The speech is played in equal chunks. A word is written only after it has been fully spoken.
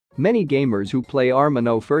Many gamers who play Arma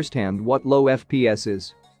know firsthand what low FPS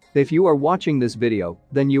is. If you are watching this video,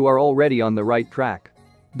 then you are already on the right track.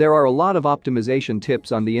 There are a lot of optimization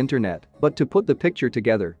tips on the internet, but to put the picture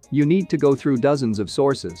together, you need to go through dozens of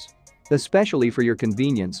sources. Especially for your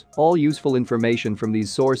convenience, all useful information from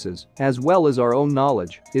these sources, as well as our own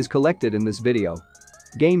knowledge, is collected in this video.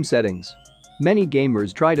 Game settings. Many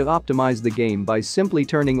gamers try to optimize the game by simply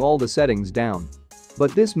turning all the settings down.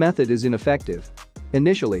 But this method is ineffective.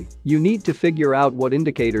 Initially, you need to figure out what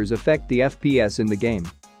indicators affect the FPS in the game.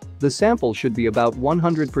 The sample should be about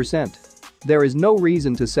 100%. There is no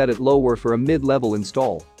reason to set it lower for a mid-level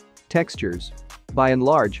install. Textures. By and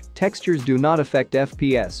large, textures do not affect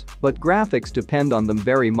FPS, but graphics depend on them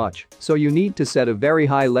very much, so you need to set a very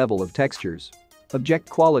high level of textures. Object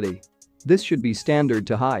quality. This should be standard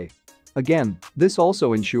to high. Again, this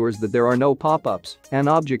also ensures that there are no pop-ups and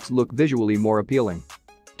objects look visually more appealing.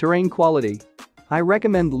 Terrain quality. I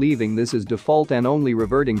recommend leaving this as default and only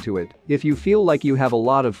reverting to it if you feel like you have a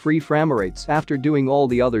lot of free frame rates after doing all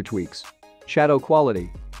the other tweaks. Shadow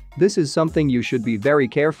quality. This is something you should be very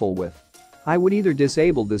careful with. I would either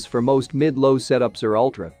disable this for most mid-low setups or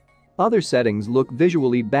ultra. Other settings look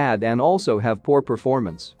visually bad and also have poor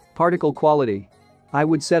performance. Particle quality. I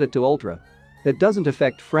would set it to ultra. It doesn't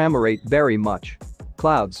affect frame rate very much.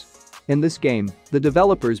 Clouds. In this game, the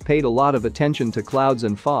developers paid a lot of attention to clouds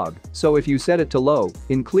and fog, so if you set it to low,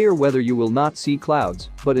 in clear weather you will not see clouds,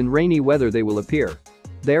 but in rainy weather they will appear.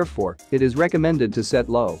 Therefore, it is recommended to set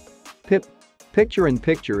low.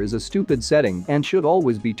 Picture-in-picture is a stupid setting and should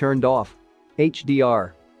always be turned off.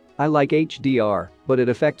 HDR. I like HDR, but it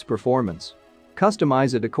affects performance.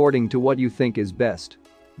 Customize it according to what you think is best.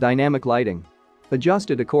 Dynamic lighting.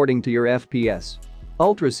 Adjust it according to your FPS.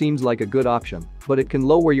 Ultra seems like a good option, but it can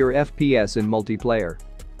lower your FPS in multiplayer.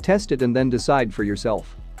 Test it and then decide for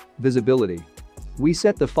yourself. Visibility. We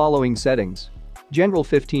set the following settings. General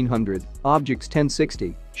 1500, Objects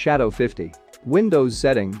 1060, Shadow 50. Windows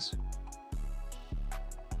settings.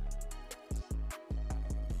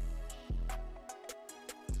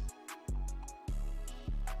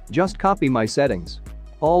 Just copy my settings.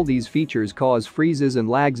 All these features cause freezes and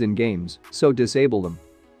lags in games, so disable them.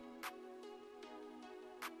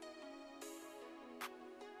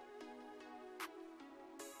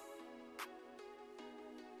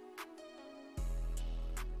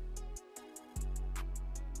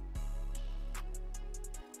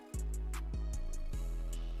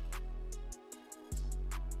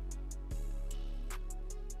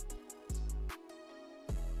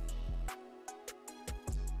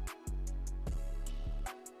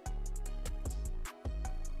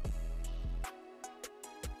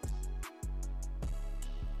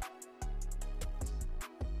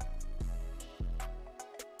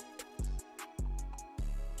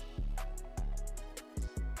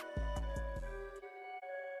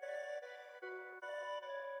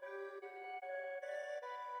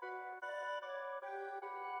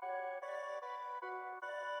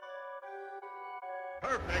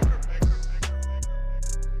 Perfect.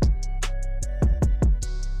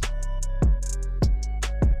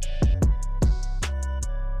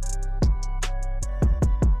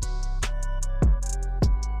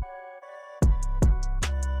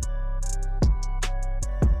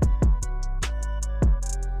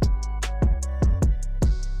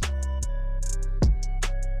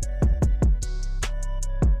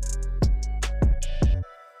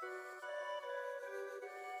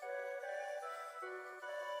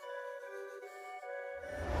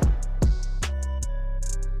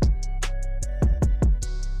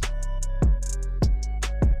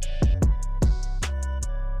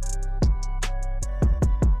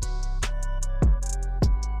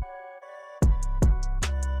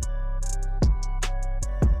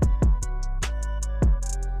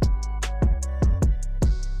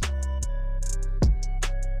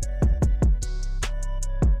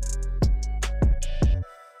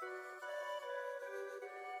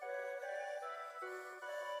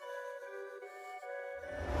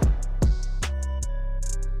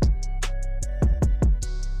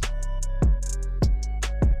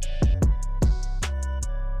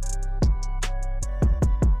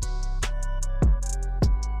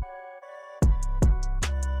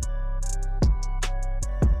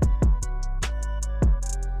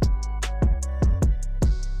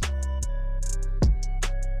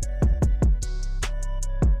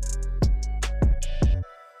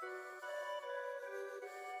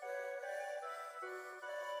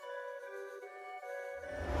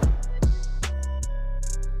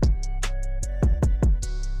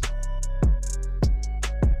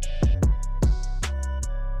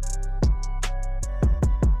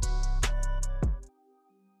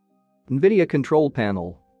 Nvidia Control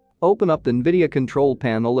Panel. Open up the Nvidia Control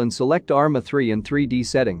Panel and select Arma 3 in 3D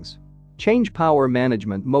settings. Change Power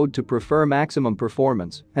Management Mode to prefer maximum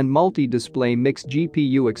performance and multi-display mixed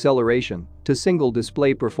GPU acceleration to single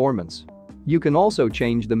display performance. You can also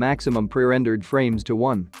change the maximum pre-rendered frames to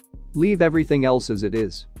 1. Leave everything else as it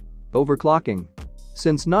is. Overclocking.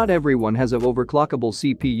 Since not everyone has an overclockable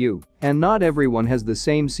CPU and not everyone has the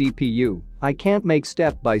same CPU, I can't make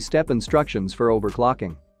step-by-step instructions for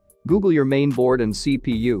overclocking. Google your main board and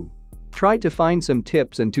CPU. Try to find some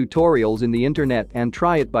tips and tutorials in the internet and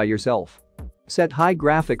try it by yourself. Set high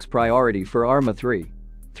graphics priority for Arma 3.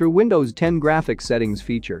 Through Windows 10 graphics settings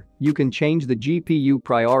feature, you can change the GPU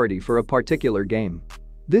priority for a particular game.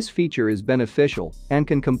 This feature is beneficial and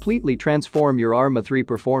can completely transform your Arma 3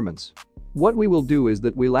 performance. What we will do is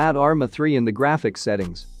that we'll add Arma 3 in the graphics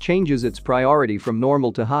settings, changes its priority from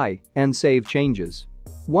normal to high, and save changes.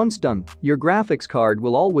 Once done, your graphics card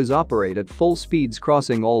will always operate at full speeds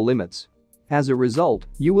crossing all limits. As a result,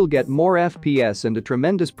 you will get more FPS and a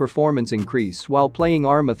tremendous performance increase while playing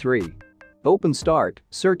Arma 3. Open Start,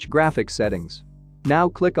 search Graphics Settings. Now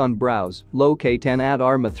click on Browse, locate and add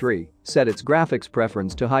Arma 3, set its graphics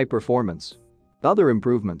preference to high performance. Other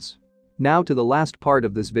improvements. Now to the last part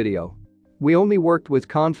of this video. We only worked with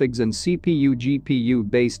configs and CPU-GPU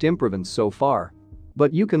based improvements so far.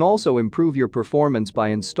 But you can also improve your performance by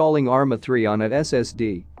installing Arma 3 on an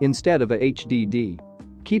SSD instead of a HDD.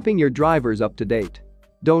 Keeping your drivers up to date.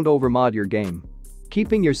 Don't overmod your game.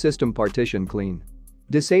 Keeping your system partition clean.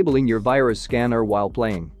 Disabling your virus scanner while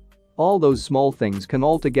playing. All those small things can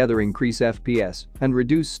altogether increase FPS and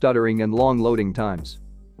reduce stuttering and long loading times.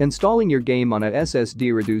 Installing your game on a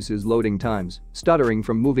SSD reduces loading times, stuttering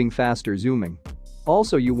from moving faster zooming.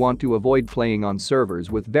 Also, you want to avoid playing on servers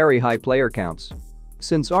with very high player counts.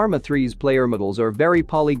 Since Arma 3's player models are very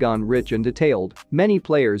polygon-rich and detailed, many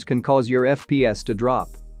players can cause your FPS to drop.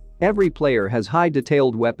 Every player has high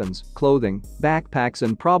detailed weapons, clothing, backpacks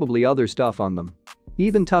and probably other stuff on them.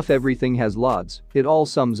 Even tough everything has LODs, it all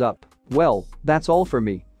sums up. Well, that's all for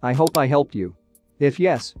me, I hope I helped you. If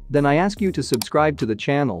yes, then I ask you to subscribe to the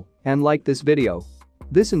channel and like this video.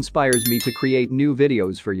 This inspires me to create new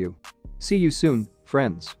videos for you. See you soon,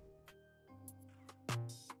 friends.